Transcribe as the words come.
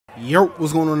Yo,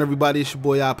 what's going on, everybody? It's your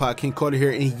boy iPodKingCarter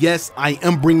here, and yes, I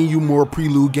am bringing you more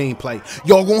prelude gameplay.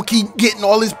 Y'all gonna keep getting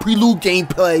all this prelude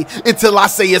gameplay until I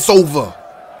say it's over.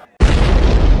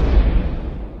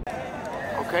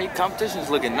 Okay, competition's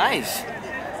looking nice.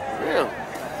 Real.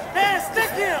 Man,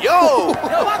 stick him! Yo!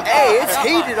 Hey, it's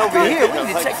heated over here. We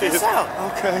need to check this out.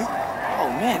 Okay. Oh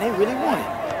man, they really want it.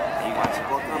 You got your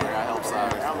ball coming. I help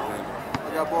side.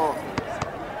 I got ball.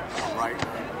 I'm right.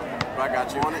 I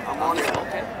got you on it. I'm on it.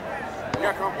 Okay.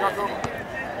 Y'all come.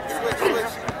 Switch. Switch.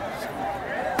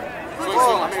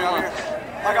 I'm here.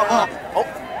 I got ball. Oh.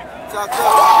 Top.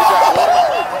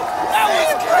 That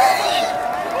was great.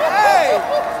 Hey!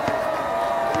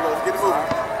 Let's get it moving.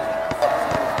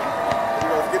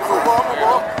 Let's get it moving.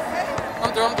 Ball.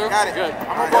 I'm through. Got it. Good.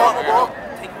 I'm on ball.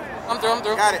 I'm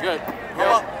through. Got it. Good.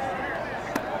 Come up.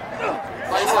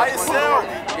 By yourself.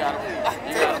 You got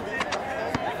it.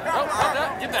 No.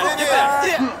 Get that.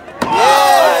 Yeah.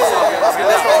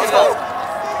 Let's go.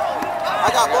 I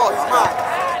got ball. He's mine.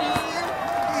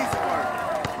 Easy work.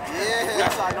 Yeah. Here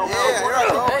I go.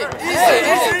 Hey,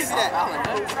 See that?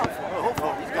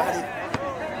 He's got it.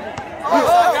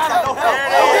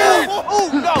 Oh,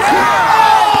 no.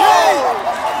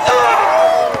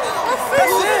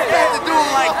 Had to do him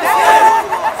like that.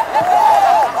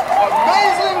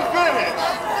 Amazing finish.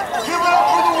 Give it up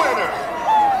for the winner.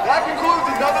 That concludes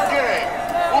another game.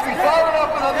 We'll be firing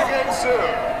up another game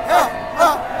soon.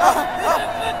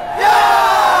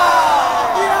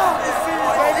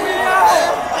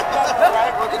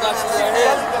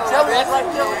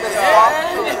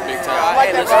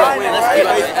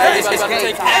 Let's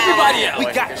take everybody out. We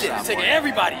got this. Take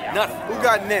everybody out. Who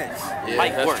got next? Yeah,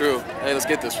 Mike that's work. true. Hey, let's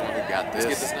get this one. We got this.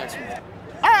 Let's get this next one.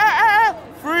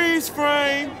 Freeze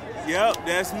frame. Yep,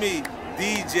 that's me,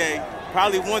 DJ.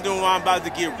 Probably wondering why I'm about to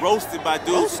get roasted by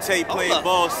dudes who take playing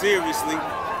ball seriously.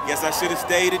 Guess I should have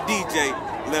stayed a DJ,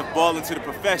 left balling to the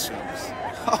professionals.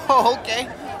 Oh, okay.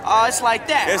 It's like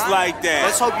that. It's like that.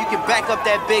 Let's hope you can back up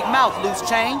that big mouth, loose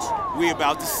change. We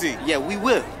about to see. Yeah, we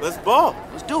will. Let's ball.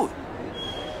 Let's do it.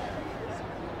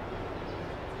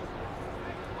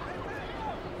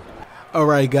 All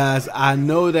right, guys, I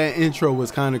know that intro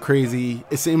was kind of crazy.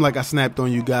 It seemed like I snapped on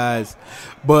you guys,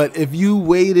 but if you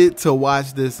waited to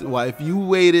watch this, if you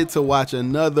waited to watch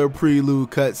another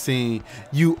prelude cutscene,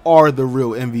 you are the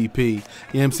real MVP. You know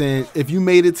what I'm saying? If you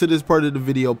made it to this part of the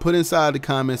video, put inside the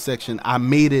comment section, I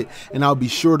made it, and I'll be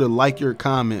sure to like your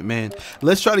comment, man.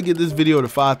 Let's try to get this video to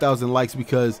 5,000 likes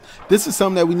because this is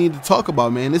something that we need to talk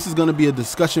about, man. This is going to be a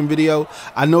discussion video.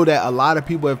 I know that a lot of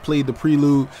people have played the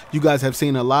prelude. You guys have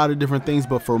seen a lot of different things,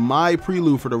 but for my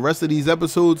prelude, for the rest of these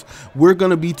episodes, we're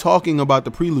gonna be talking about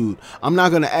the prelude. I'm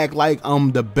not gonna act like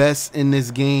I'm the best in this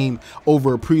game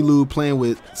over a prelude playing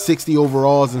with 60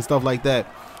 overalls and stuff like that.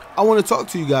 I want to talk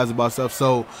to you guys about stuff.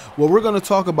 So what we're gonna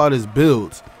talk about is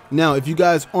builds. Now, if you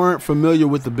guys aren't familiar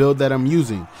with the build that I'm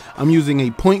using a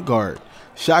point guard,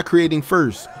 shot creating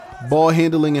first, ball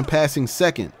handling and passing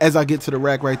second, as I get to the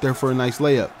rack right there for a nice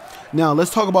layup. Now,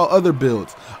 let's talk about other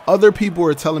builds. Other people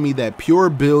are telling me that pure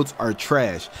builds are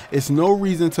trash. It's no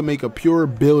reason to make a pure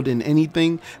build in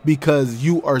anything because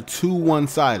you are too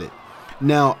one-sided.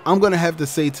 Now, I'm going to have to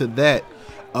say to that,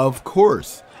 of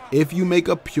course, if you make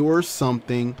a pure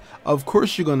something, of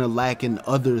course you're going to lack in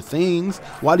other things.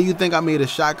 Why do you think I made a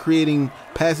shot creating,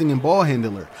 passing, and ball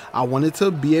handler? I wanted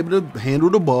to be able to handle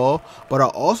the ball, but I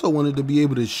also wanted to be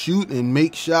able to shoot and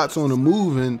make shots on the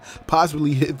move and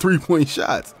possibly hit three-point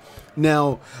shots.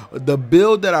 Now, the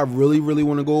build that I really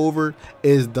want to go over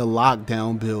is the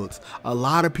lockdown builds. A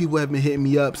lot of people have been hitting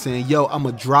me up saying, yo, I'm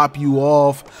going to drop you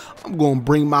off. I'm going to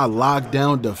bring my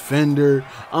lockdown defender.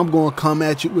 I'm going to come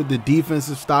at you with the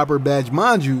defensive stopper badge.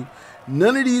 Mind you,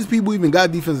 none of these people even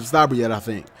got defensive stopper yet, I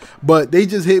think. But they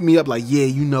just hit me up like, yeah,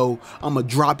 you know, I'm going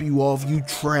to drop you off. You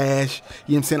trash.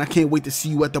 You know what I'm saying? I can't wait to see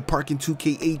you at the park in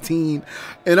 2K18.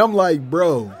 And I'm like,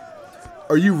 bro,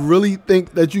 are you really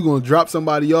think that you're going to drop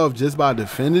somebody off just by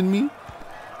defending me?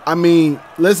 I mean,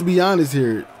 let's be honest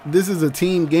here. This is a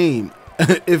team game.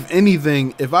 If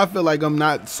anything, if I feel like I'm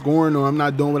not scoring or I'm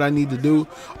not doing what I need to do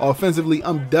offensively,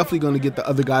 I'm definitely going to get the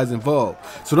other guys involved.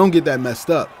 So don't get that messed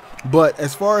up. But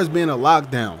as far as being a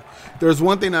lockdown, there's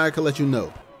one thing that I can let you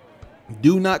know.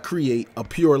 Do not create a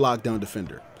pure lockdown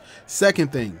defender.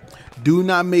 Second thing, do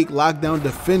not make lockdown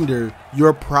defender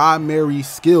your primary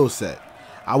skill set.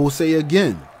 I will say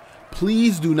again,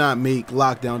 please do not make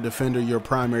lockdown defender your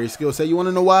primary skill set. You want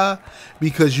to know why?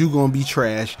 Because you're going to be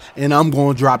trash and I'm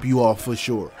going to drop you off for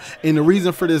sure. And the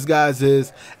reason for this, guys,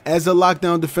 is as a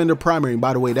lockdown defender primary,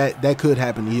 by the way, that could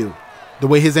happen to you. The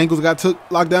way his ankles got took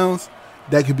lockdowns,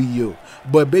 that could be you.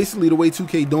 But basically the way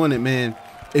 2K doing it, man,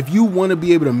 If you want to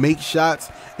be able to make shots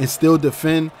and still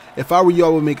defend, if I were you, I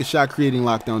would make a shot creating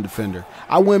lockdown defender.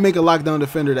 I wouldn't make a lockdown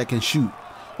defender that can shoot,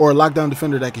 or a lockdown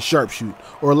defender that can sharpshoot,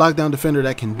 or a lockdown defender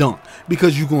that can dunk,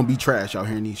 because you're going to be trash out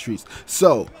here in these streets.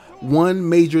 So one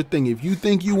major thing, if you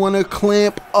think you want to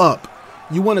clamp up,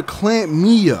 you want to clamp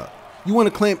me up, you want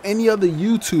to clamp any other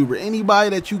YouTuber, anybody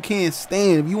that you can't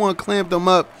stand, if you want to clamp them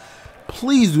up,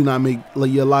 please do not make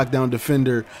your lockdown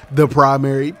defender the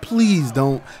primary. Please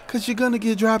don't, because you're going to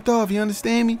get dropped off. You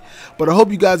understand me? But I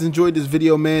hope you guys enjoyed this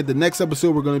video, man. The next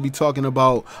episode, we're going to be talking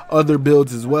about other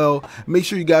builds as well. Make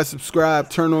sure you guys subscribe,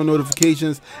 turn on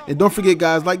notifications. And don't forget,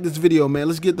 guys, like this video, man.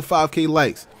 Let's get the 5K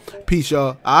likes. Peace,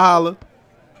 y'all. I holla.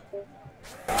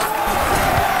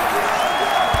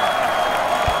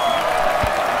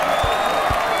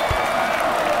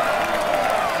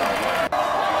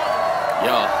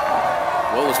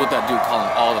 What was with that dude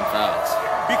calling all them fouls?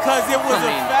 Because it was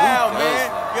a foul, man.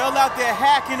 Y'all out there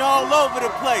hacking all over the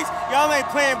place. Y'all ain't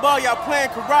playing ball, y'all playing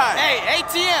karate. Hey,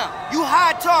 ATM, you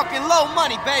high talking low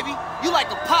money, baby. You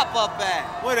like a pop-up bag.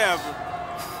 Whatever.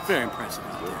 Very impressive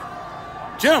out there.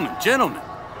 Gentlemen,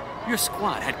 your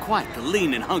squad had quite the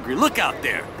lean and hungry look out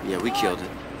there. Yeah, we killed it.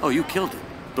 Oh, you killed it.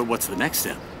 But what's the next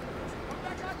step?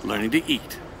 Learning to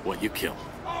eat what you kill.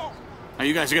 Now,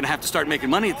 you guys are going to have to start making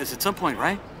money at this at some point,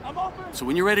 right? So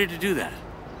when you're ready to do that,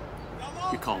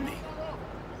 you call me.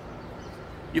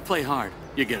 You play hard,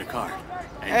 you get a card.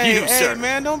 And you, sir. Hey,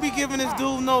 man, don't be giving this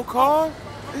dude no card.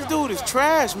 This dude is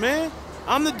trash, man.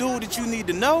 I'm the dude that you need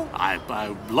to know. I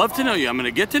love to know you. I'm going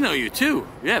to get to know you, too.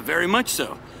 Yeah, very much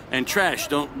so. And trash,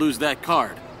 don't lose that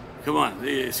card. Come on,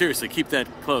 seriously, keep that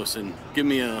close and give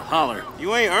me a holler.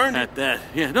 You ain't earned it. At that.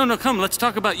 Yeah, no, come, let's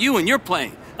talk about you and your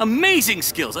playing. Amazing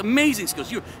skills, amazing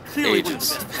skills. You're clearly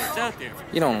Agents. one of the best players out there.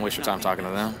 You don't want to waste your time talking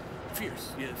to them.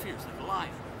 Fierce, yeah, fierce, like a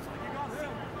lion.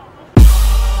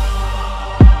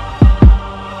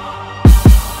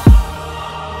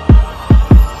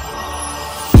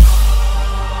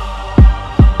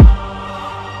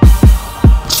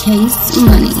 Case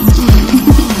money.